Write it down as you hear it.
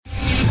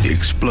The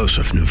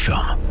explosive new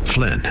film,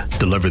 Flynn,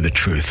 deliver the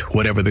truth,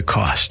 whatever the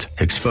cost,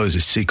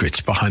 exposes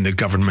secrets behind the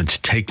government's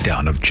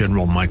takedown of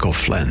General Michael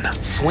Flynn.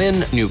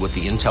 Flynn knew what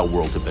the intel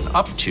world had been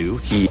up to.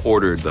 He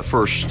ordered the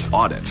first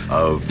audit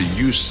of the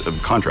use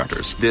of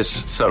contractors.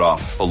 This set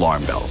off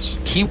alarm bells.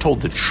 He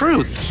told the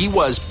truth. He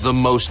was the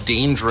most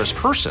dangerous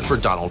person for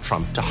Donald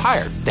Trump to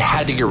hire. They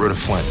had to get rid of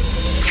Flynn.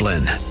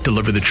 Flynn,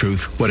 deliver the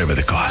truth, whatever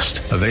the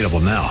cost. Available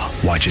now.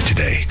 Watch it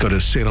today. Go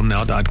to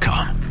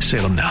salemnow.com.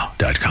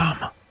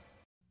 salemnow.com.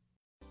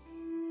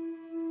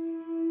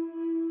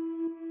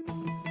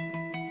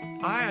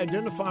 I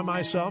identify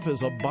myself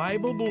as a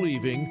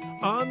Bible-believing,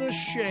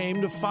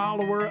 unashamed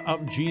follower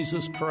of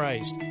Jesus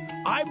Christ.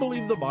 I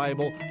believe the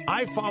Bible,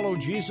 I follow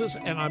Jesus,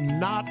 and I'm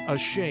not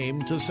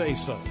ashamed to say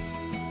so.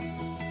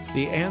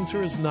 The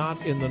answer is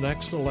not in the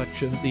next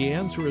election. The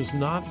answer is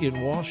not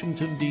in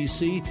Washington,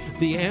 D.C.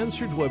 The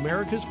answer to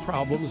America's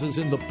problems is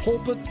in the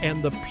pulpit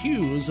and the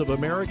pews of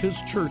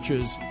America's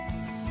churches.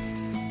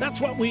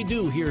 That's what we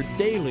do here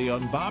daily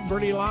on Bob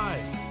Burney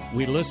Live.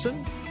 We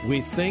listen,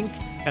 we think,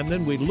 and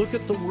then we look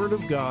at the Word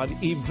of God,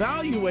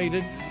 evaluate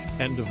it,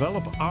 and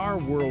develop our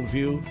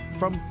worldview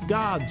from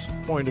God's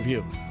point of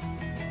view.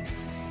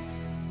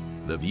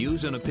 The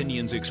views and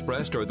opinions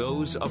expressed are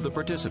those of the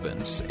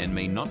participants and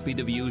may not be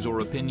the views or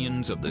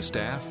opinions of the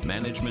staff,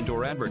 management,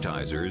 or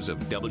advertisers of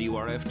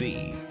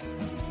WRFD.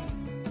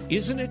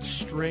 Isn't it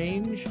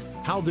strange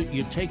how that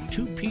you take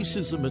two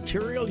pieces of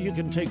material, you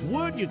can take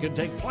wood, you can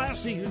take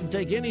plastic, you can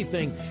take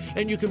anything,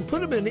 and you can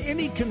put them in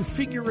any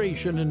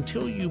configuration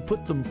until you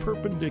put them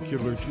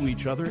perpendicular to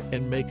each other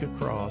and make a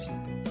cross.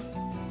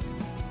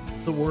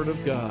 The Word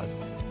of God.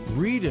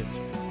 Read it.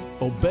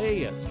 Obey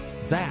it.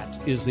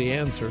 That is the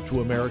answer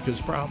to America's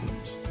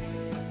problems.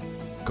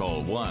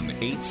 Call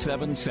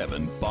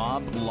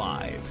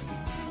 1-877-BOB-LIVE.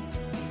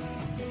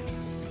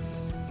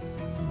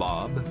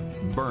 Bob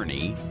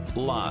Burney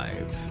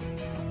Live.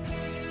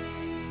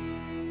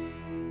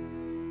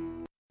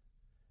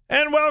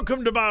 And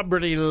welcome to Bob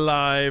Burney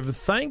Live.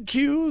 Thank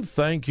you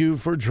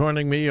for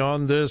joining me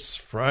on this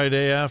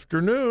Friday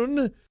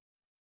afternoon.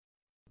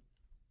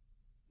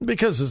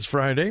 Because it's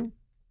Friday,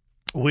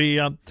 we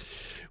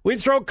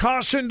throw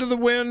caution to the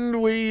wind.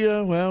 We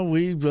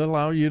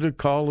allow you to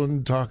call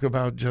and talk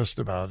about just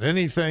about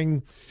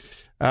anything.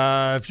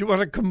 If you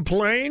want to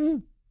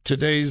complain,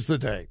 today's the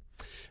day.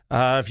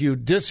 If you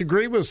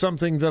disagree with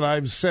something that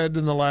I've said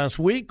in the last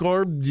week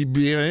or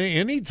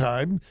any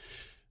time,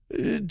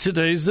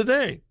 today's the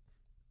day.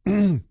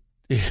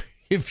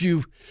 If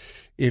you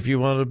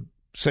want to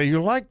say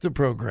you like the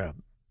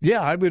program,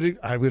 yeah, I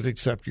would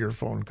accept your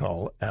phone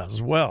call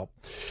as well.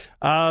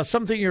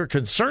 Something you're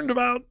concerned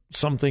about,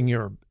 something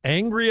you're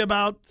angry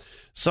about,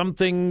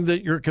 something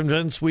that you're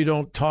convinced we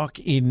don't talk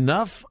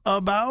enough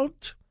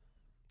about,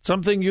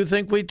 something you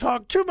think we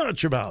talk too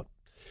much about.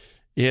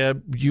 Yeah,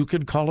 you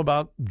can call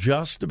about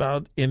just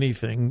about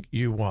anything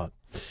you want.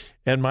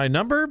 And my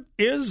number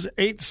is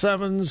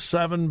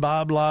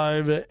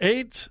 877-BOB-LIVE,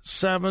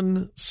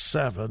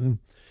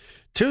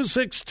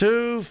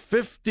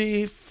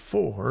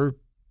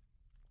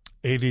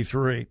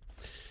 877-262-5483.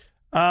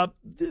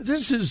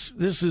 This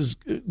is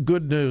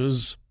good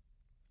news.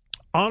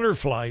 Honor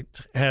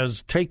Flight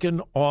has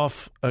taken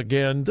off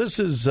again. This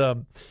is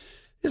a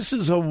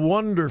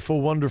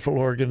wonderful, wonderful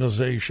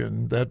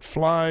organization that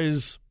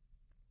flies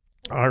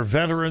our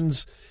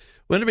veterans.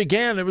 When it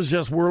began, it was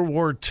just World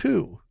War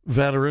II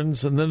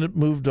veterans, and then it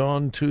moved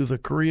on to the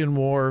Korean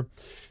War,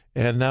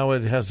 and now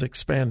it has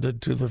expanded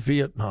to the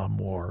Vietnam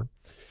War.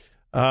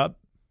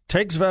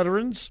 Takes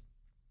veterans,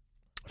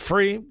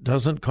 free,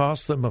 doesn't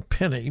cost them a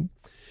penny,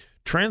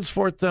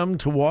 transport them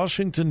to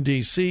Washington,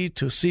 D.C.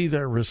 to see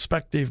their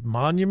respective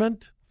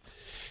monument,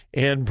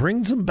 and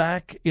brings them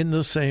back in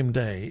the same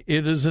day.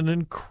 It is an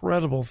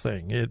incredible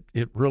thing.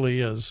 It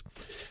really is.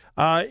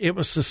 It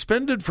was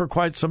suspended for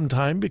quite some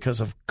time because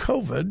of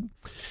COVID.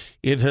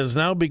 It has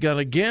now begun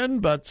again,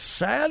 but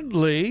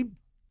sadly,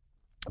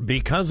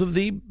 because of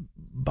the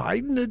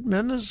Biden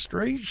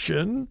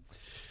administration,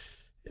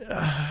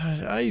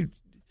 I'm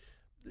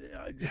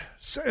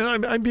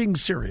being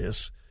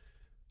serious.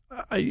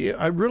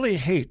 I really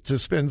hate to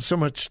spend so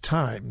much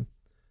time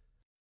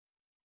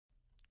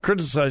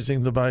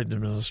criticizing the Biden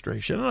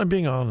administration, and I'm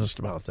being honest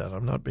about that.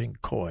 I'm not being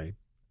coy.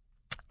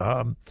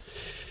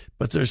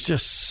 But there's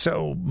just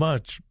so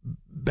much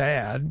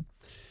bad.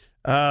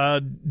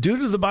 Due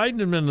to the Biden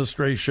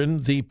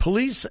administration, the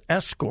police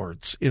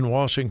escorts in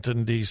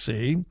Washington,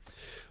 D.C.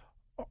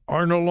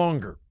 are no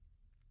longer.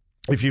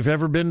 If you've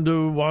ever been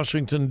to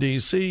Washington,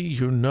 D.C.,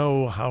 you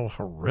know how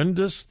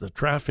horrendous the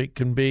traffic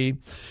can be,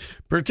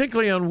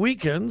 particularly on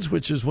weekends,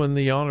 which is when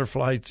the honor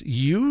flights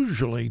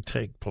usually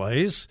take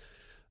place.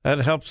 That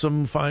helps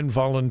them find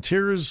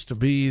volunteers to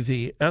be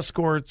the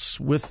escorts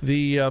with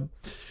the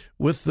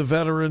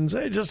veterans.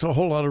 Just a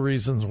whole lot of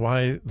reasons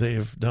why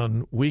they've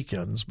done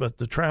weekends. But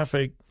the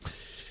traffic.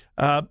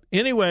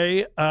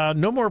 Anyway,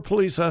 no more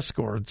police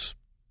escorts.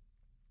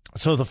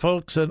 So the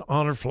folks at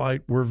Honor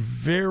Flight were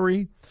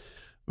very,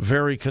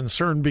 very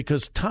concerned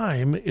because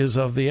time is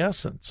of the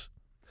essence.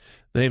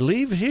 They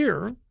leave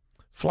here,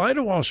 fly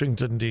to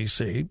Washington,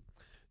 D.C.,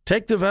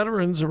 take the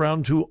veterans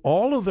around to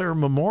all of their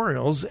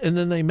memorials, and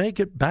then they make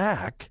it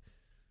back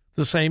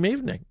the same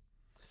evening.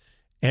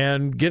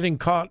 And getting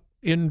caught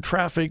in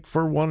traffic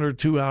for 1 or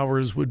 2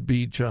 hours would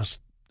be just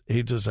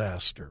a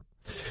disaster.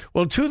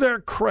 Well, to their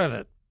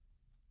credit,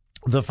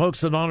 the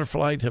folks at Honor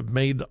Flight have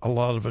made a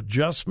lot of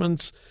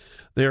adjustments.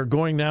 They are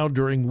going now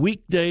during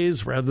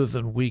weekdays rather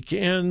than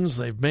weekends.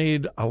 They've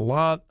made a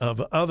lot of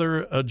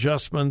other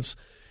adjustments.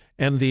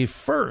 And the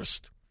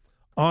first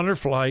Honor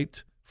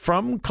Flight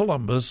from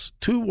Columbus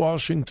to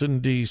Washington,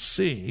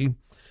 D.C.,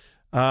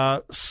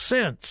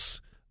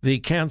 since the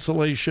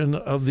cancellation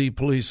of the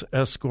police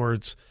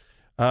escorts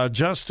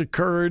just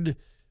occurred,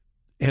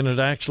 and it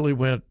actually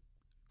went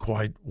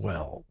quite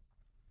well.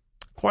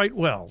 Quite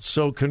well.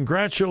 So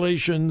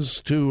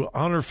congratulations to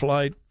Honor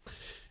Flight,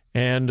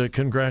 and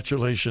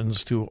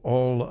congratulations to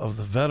all of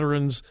the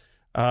veterans.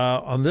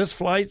 On this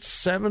flight,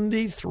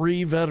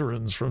 73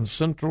 veterans from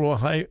Central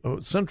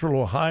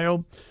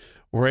Ohio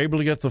were able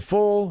to get the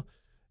full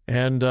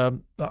and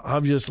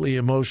obviously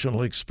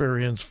emotional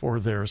experience for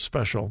their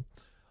special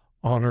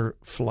honor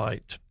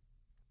flight.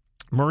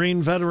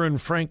 Marine veteran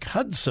Frank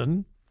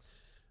Hudson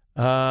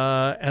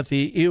at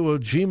the Iwo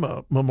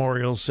Jima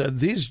Memorial said,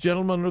 "These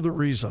gentlemen are the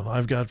reason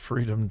I've got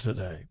freedom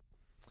today."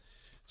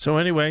 So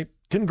anyway,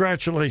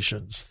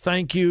 congratulations.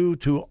 Thank you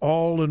to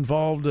all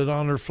involved at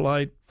Honor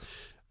Flight,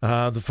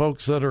 the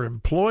folks that are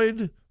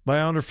employed by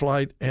Honor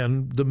Flight,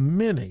 and the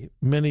many,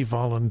 many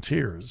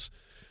volunteers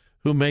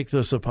who make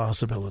this a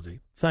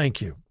possibility.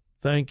 Thank you.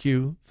 Thank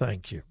you.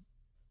 Thank you.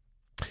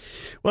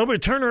 Well, we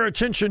turn our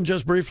attention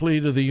just briefly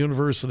to the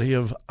University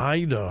of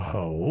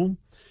Idaho.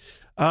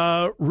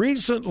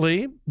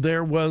 Recently,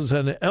 there was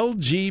an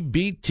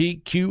LGBTQIA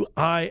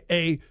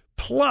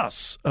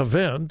plus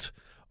event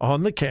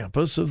on the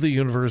campus of the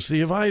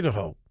University of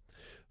Idaho.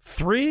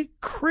 3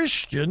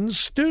 Christian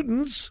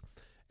students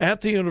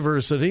at the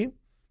university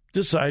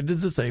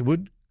decided that they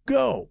would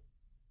go.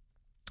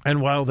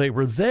 And while they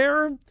were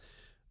there,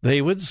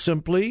 they would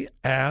simply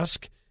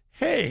ask,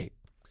 "Hey,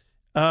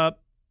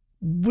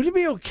 would it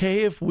be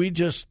okay if we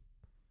just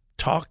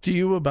talk to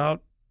you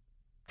about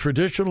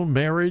traditional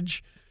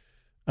marriage,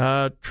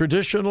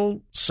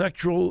 traditional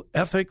sexual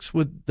ethics?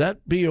 Would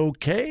that be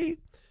okay?"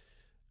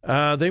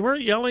 They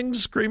weren't yelling,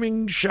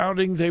 screaming,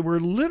 shouting. They were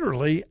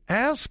literally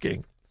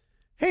asking,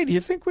 "Hey, do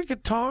you think we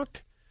could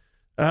talk?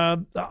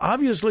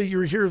 Obviously,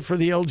 you're here for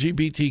the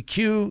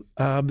LGBTQ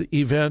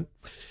event,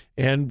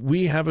 and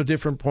we have a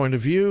different point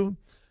of view.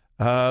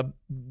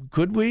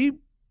 Could we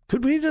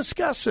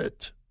discuss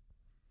it?"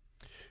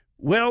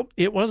 Well,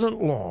 it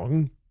wasn't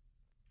long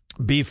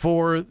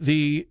before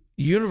the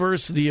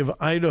University of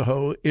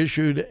Idaho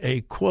issued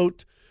a,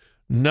 quote,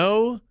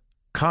 "no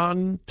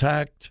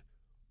contact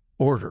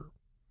order."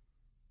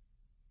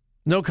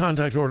 No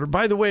contact order.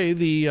 By the way,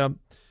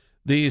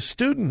 the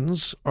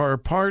students are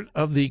part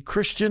of the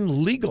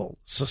Christian Legal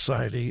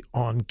Society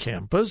on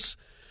campus.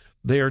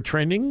 They are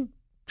training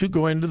to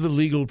go into the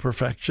legal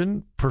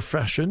profession,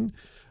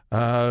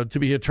 to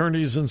be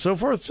attorneys and so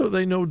forth, so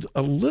they know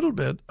a little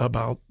bit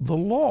about the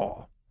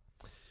law.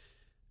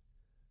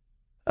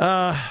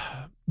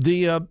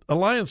 The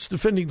Alliance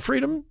Defending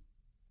Freedom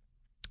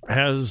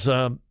has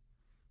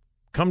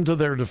come to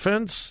their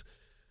defense.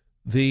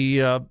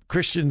 The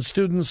Christian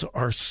students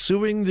are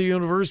suing the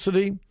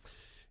university.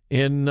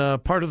 In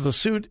part of the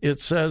suit,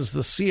 it says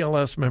the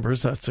CLS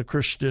members, that's a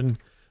Christian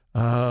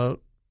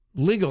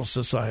legal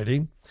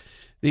society,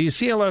 the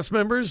CLS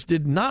members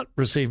did not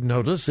receive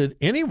notice that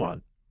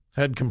anyone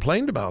had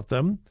complained about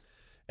them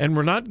and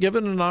were not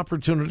given an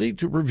opportunity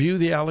to review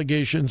the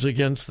allegations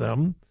against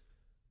them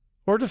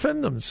or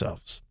defend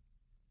themselves.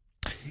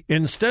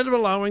 Instead of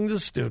allowing the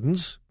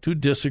students to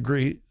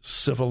disagree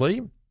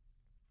civilly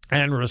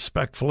and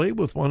respectfully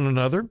with one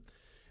another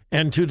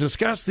and to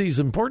discuss these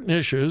important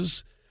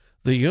issues,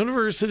 the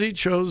university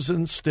chose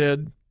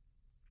instead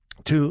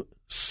to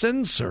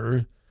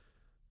censor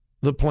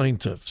the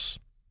plaintiffs.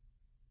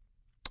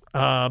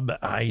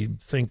 I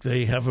think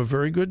they have a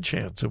very good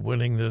chance of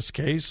winning this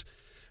case.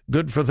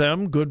 Good for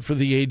them, good for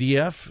the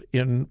ADF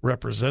in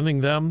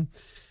representing them.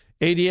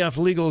 ADF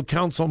legal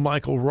counsel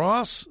Michael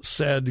Ross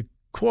said,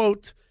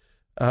 quote,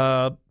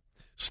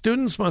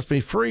 "Students must be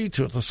free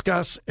to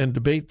discuss and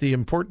debate the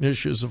important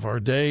issues of our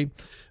day,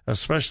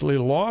 especially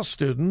law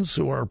students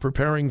who are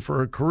preparing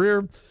for a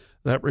career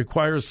that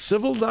requires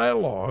civil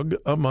dialogue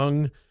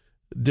among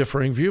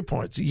differing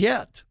viewpoints.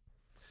 Yet,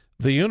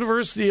 the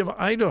University of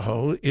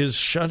Idaho is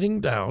shutting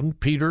down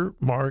Peter,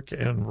 Mark,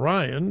 and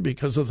Ryan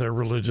because of their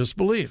religious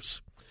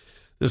beliefs.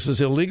 This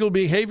is illegal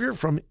behavior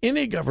from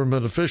any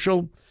government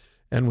official,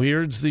 and we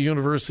urge the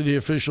university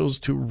officials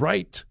to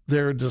right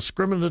their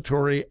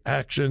discriminatory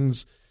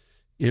actions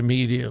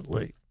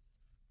immediately."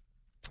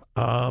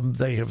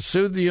 They have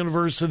sued the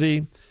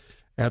university.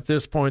 At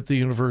this point, the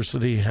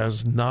university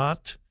has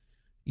not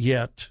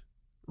yet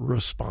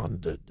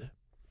responded.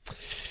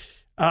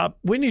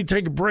 We need to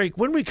take a break.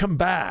 When we come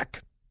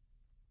back,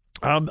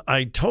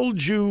 I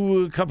told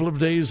you a couple of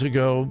days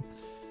ago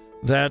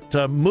that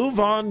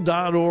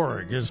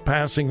MoveOn.org is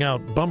passing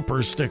out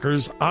bumper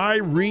stickers, I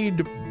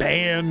read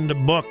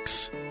banned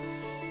books.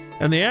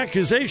 And the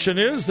accusation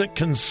is that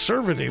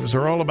conservatives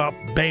are all about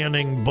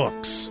banning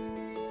books.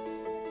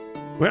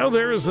 Well,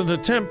 there is an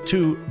attempt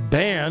to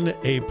ban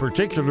a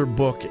particular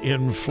book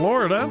in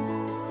Florida.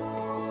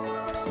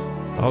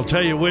 I'll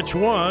tell you which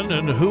one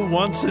and who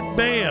wants it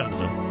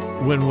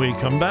banned when we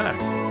come back.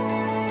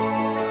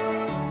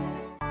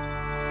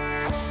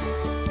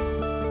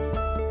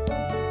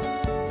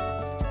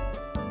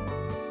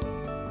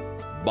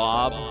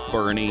 Bob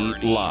Burney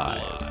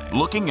Live.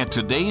 Looking at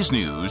today's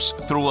news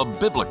through a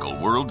biblical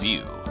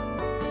worldview.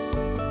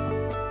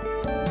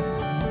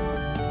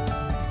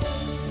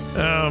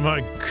 Oh,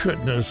 my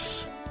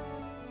goodness.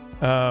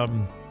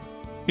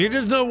 It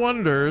is no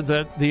wonder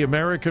that the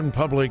American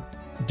public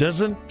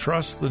doesn't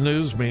trust the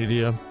news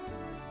media.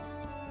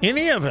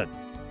 Any of it.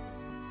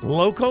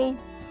 Local,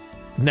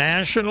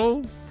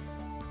 national,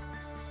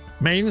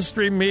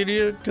 mainstream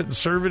media,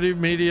 conservative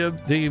media.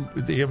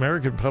 The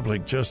American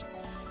public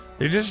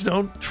they just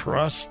don't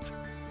trust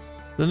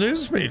the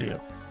news media.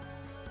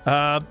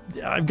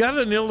 I've got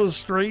an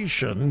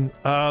illustration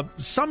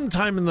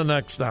sometime in the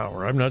next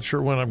hour. I'm not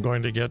sure when I'm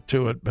going to get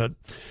to it, but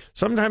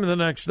sometime in the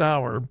next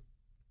hour,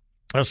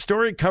 a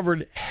story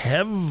covered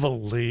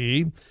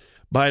heavily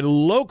by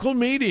local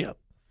media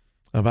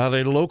about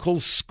a local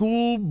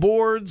school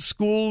board,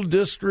 school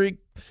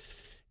district,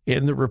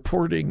 and the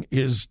reporting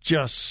is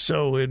just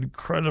so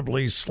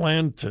incredibly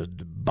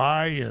slanted,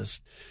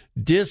 biased,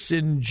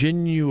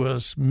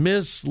 disingenuous,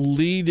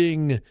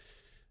 misleading.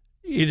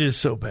 It is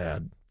so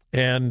bad.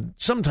 And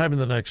sometime in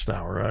the next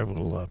hour,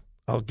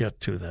 I'll get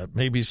to that.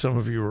 Maybe some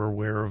of you are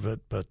aware of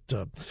it, but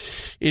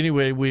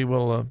anyway, we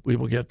will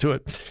get to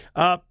it.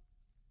 I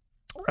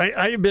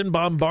have been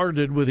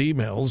bombarded with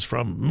emails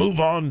from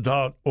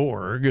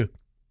MoveOn.org.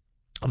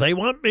 They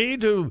want me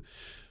to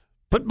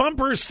put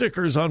bumper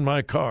stickers on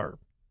my car.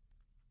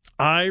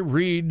 I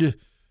read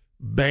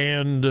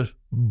banned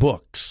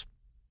books.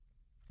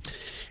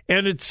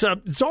 And it's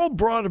all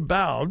brought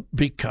about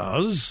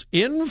because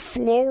in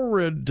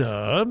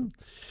Florida,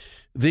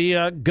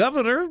 the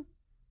governor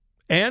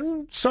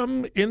and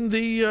some in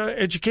the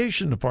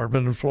education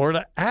department in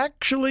Florida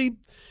actually,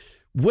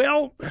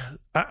 well,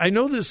 I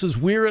know this is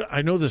weird.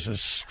 I know this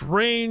is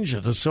strange.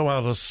 It is so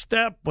out of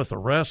step with the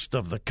rest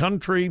of the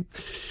country.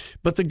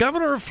 But the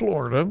governor of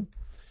Florida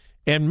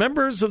and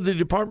members of the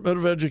Department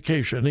of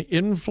Education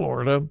in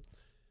Florida,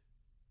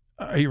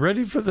 are you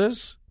ready for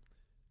this?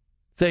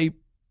 They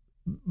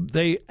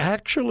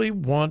actually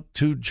want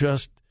to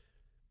just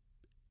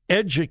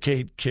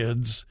educate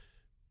kids,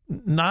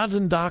 not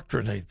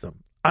indoctrinate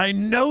them. I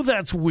know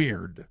that's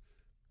weird.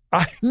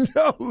 I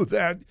know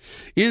that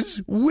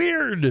is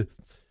weird.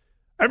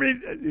 I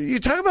mean, you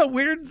talk about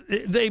weird.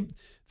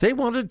 They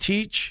want to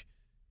teach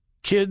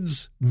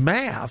kids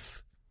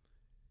math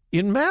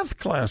in math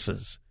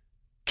classes.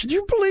 Can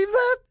you believe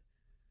that?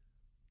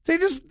 They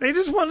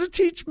just want to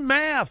teach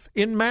math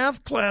in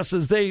math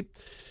classes. They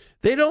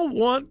don't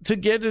want to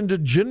get into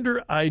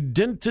gender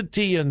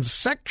identity and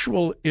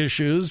sexual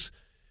issues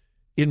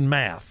in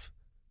math.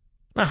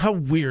 Now, how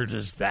weird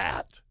is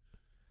that?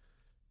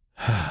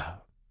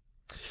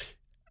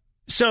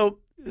 So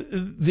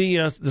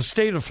the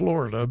state of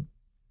Florida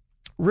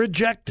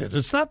rejected.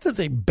 It's not that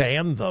they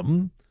banned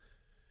them.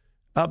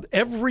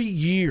 Every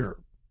year,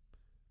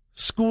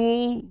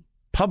 school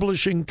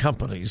publishing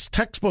companies,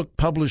 textbook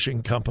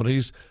publishing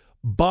companies,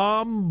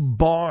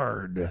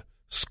 bombard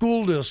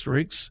school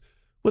districts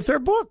with their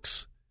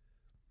books.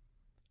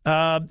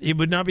 It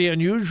would not be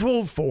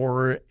unusual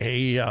for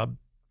a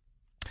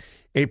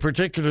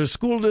particular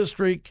school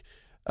district,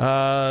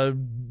 8th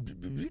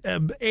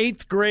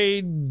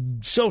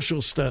grade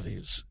social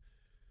studies,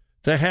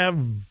 to have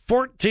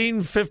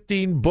 14,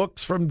 15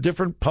 books from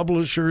different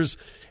publishers,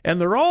 and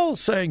they're all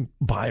saying,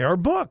 buy our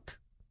book.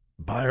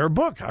 Buy our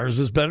book. Ours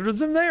is better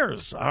than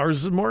theirs.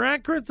 Ours is more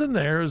accurate than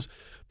theirs,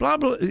 blah,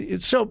 blah.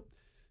 So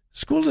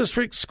school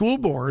districts, school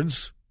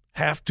boards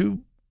have to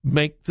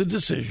make the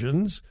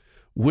decisions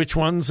which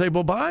ones they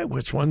will buy,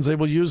 which ones they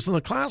will use in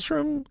the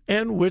classroom,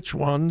 and which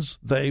ones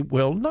they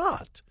will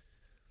not.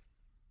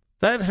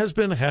 That has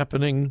been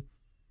happening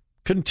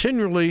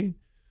continually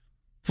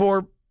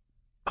for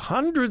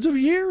hundreds of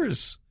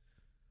years.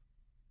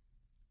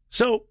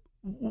 So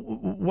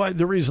why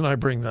the reason I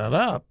bring that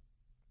up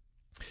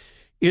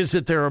is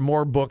that there are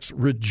more books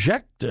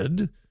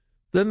rejected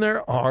than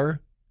there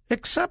are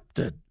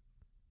accepted.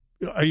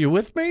 Are you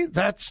with me?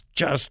 That's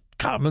just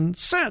common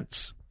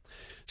sense.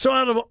 So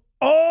out of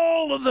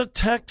all of the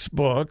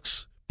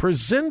textbooks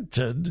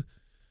presented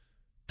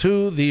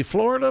to the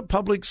Florida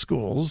public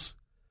schools,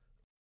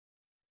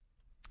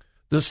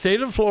 the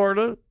state of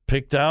Florida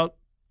picked out,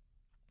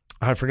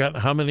 I forgot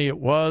how many it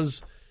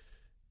was,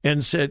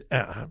 and said,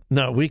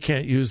 no, we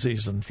can't use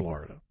these in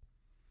Florida.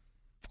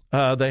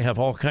 They have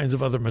all kinds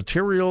of other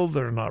material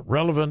that are not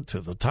relevant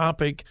to the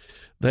topic.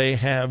 They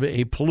have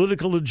a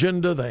political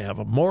agenda. They have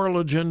a moral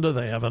agenda.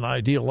 They have an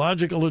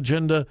ideological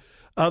agenda.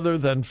 other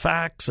than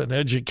facts and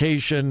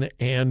education,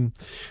 and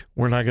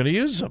we're not going to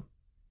use them.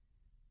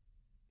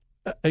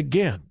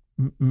 Again,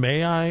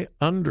 may I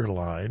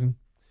underline,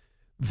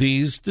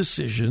 these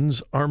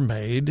decisions are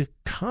made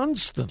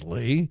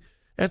constantly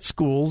at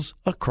schools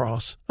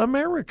across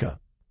America.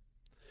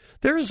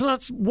 There is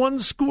not one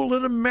school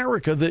in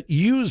America that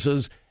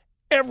uses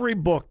every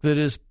book that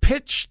is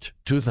pitched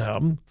to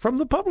them from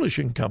the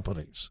publishing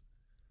companies.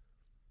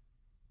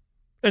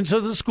 And so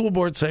the school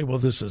boards say, well,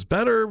 this is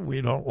better.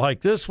 We don't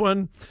like this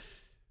one.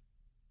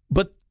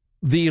 But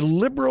the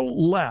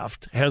liberal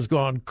left has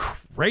gone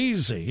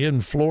crazy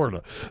in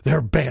Florida.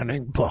 They're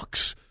banning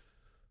books.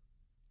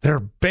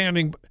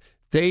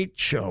 They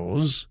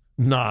chose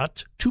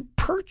not to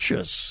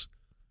purchase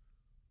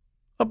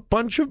a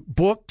bunch of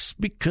books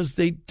because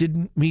they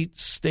didn't meet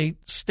state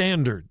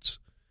standards.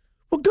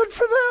 Well, good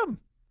for them.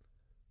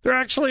 They're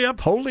actually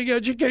upholding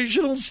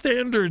educational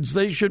standards.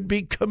 They should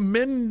be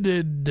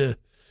commended.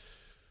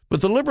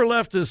 But the liberal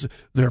left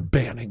they're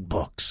banning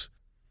books.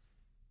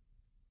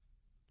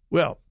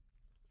 Well,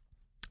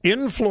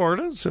 in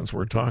Florida, since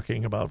we're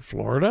talking about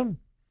Florida,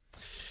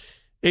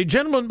 a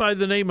gentleman by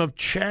the name of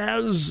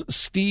Chaz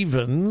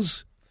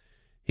Stevens,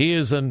 he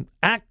is an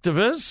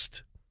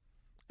activist,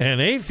 an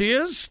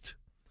atheist,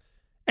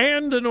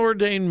 and an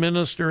ordained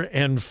minister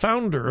and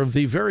founder of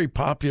the very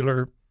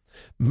popular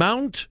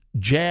Mount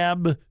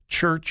Jab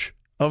Church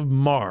of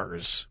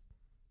Mars.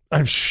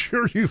 I'm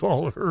sure you've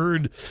all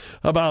heard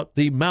about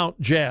the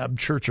Mount Jab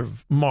Church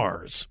of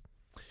Mars.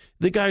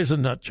 The guy's a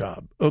nut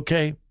job,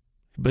 okay?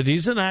 But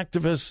he's an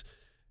activist,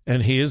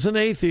 and he is an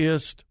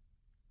atheist,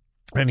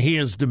 and he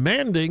is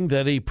demanding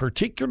that a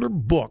particular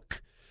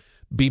book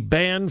be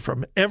banned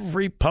from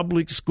every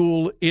public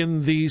school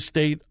in the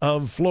state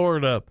of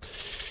Florida.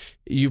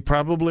 You've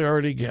probably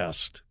already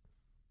guessed.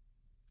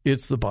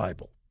 It's the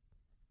Bible.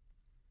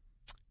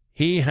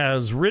 He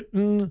has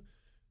written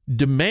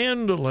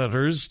demand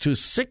letters to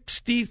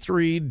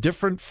 63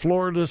 different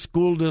Florida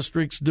school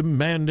districts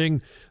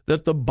demanding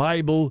that the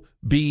Bible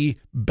be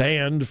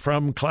banned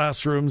from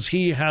classrooms.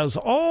 He has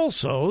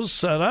also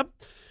set up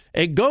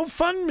a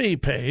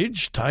GoFundMe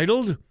page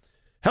titled,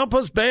 "Help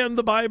Us Ban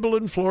the Bible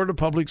in Florida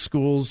Public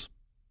Schools."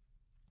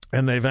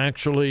 And they've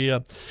actually,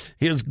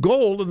 his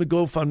goal in the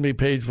GoFundMe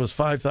page was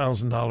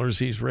 $5,000.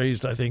 He's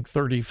raised, I think,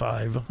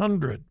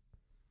 $3,500.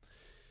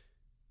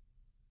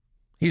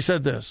 He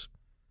said this: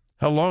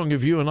 "How long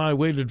have you and I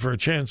waited for a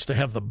chance to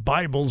have the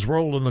Bible's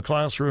role in the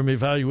classroom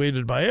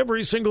evaluated by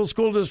every single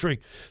school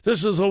district?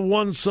 This is a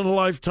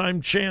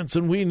once-in-a-lifetime chance,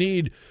 and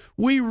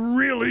we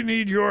really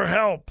need your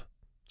help."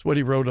 That's what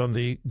he wrote on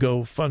the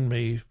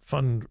GoFundMe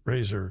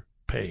fundraiser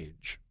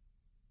page.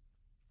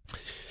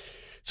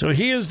 So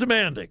he is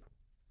demanding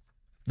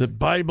that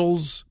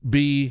Bibles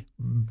be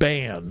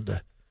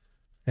banned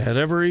at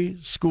every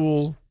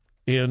school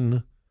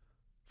in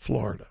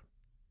Florida.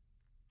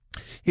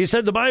 He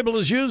said the Bible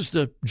is used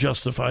to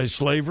justify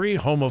slavery,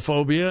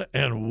 homophobia,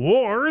 and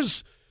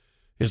wars.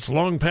 It's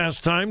long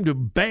past time to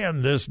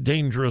ban this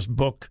dangerous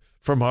book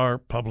from our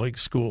public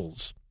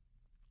schools.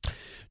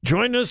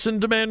 Join us in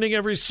demanding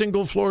every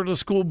single Florida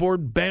school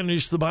board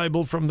banish the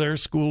Bible from their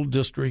school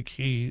district,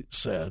 he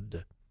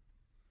said.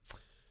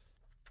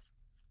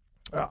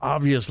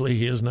 Obviously,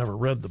 he has never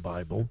read the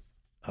Bible,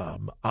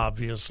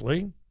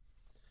 obviously.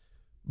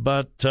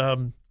 But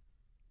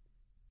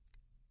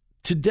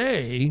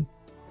today,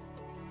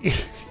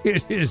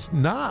 it is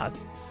not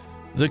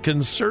the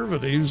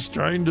conservatives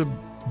trying to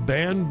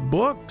ban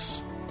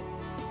books,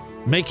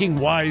 making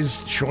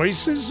wise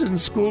choices in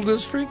school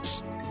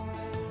districts.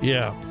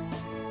 Yeah.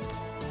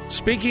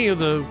 Speaking of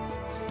the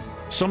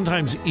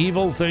sometimes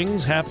evil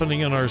things happening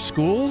in our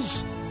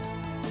schools,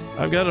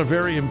 I've got a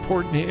very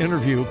important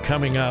interview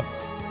coming up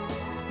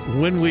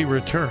when we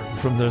return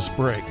from this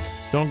break.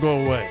 Don't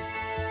go away.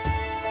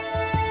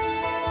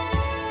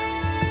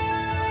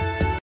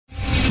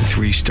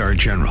 3-star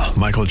General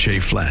Michael J.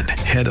 Flynn,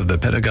 head of the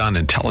Pentagon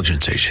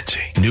Intelligence Agency,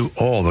 knew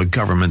all the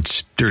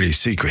government's dirty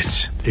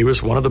secrets. He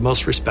was one of the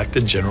most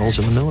respected generals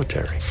in the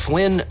military.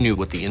 Flynn knew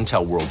what the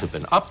intel world had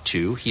been up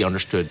to. He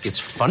understood its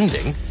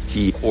funding.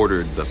 He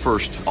ordered the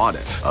first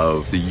audit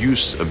of the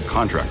use of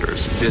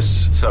contractors.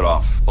 This set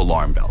off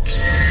alarm bells.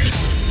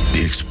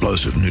 The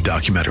explosive new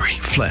documentary,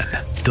 Flynn,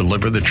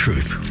 Deliver the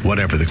Truth,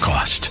 Whatever the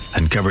Cost,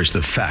 uncovers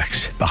the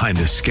facts behind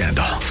this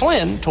scandal.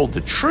 Flynn told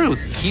the truth.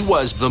 He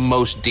was the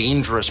most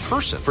dangerous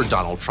person for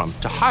Donald Trump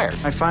to hire.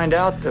 I find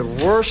out the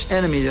worst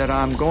enemy that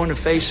I'm going to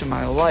face in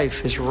my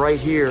life is right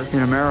here in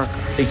America.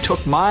 They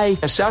took my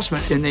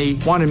assessment and they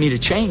wanted me to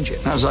change it.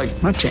 And I was like,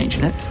 I'm not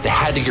changing it. They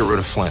had to get rid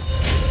of Flynn.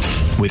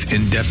 With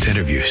in-depth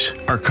interviews,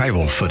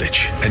 archival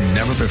footage, and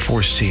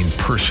never-before-seen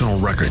personal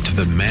records of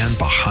the man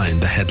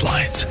behind the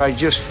headlines. I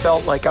just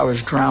felt like I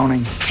was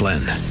drowning.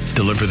 Flynn,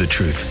 Deliver the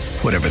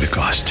Truth, Whatever the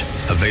Cost.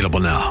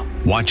 Available now.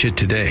 Watch it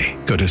today.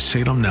 Go to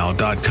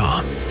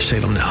salemnow.com.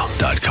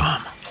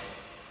 salemnow.com.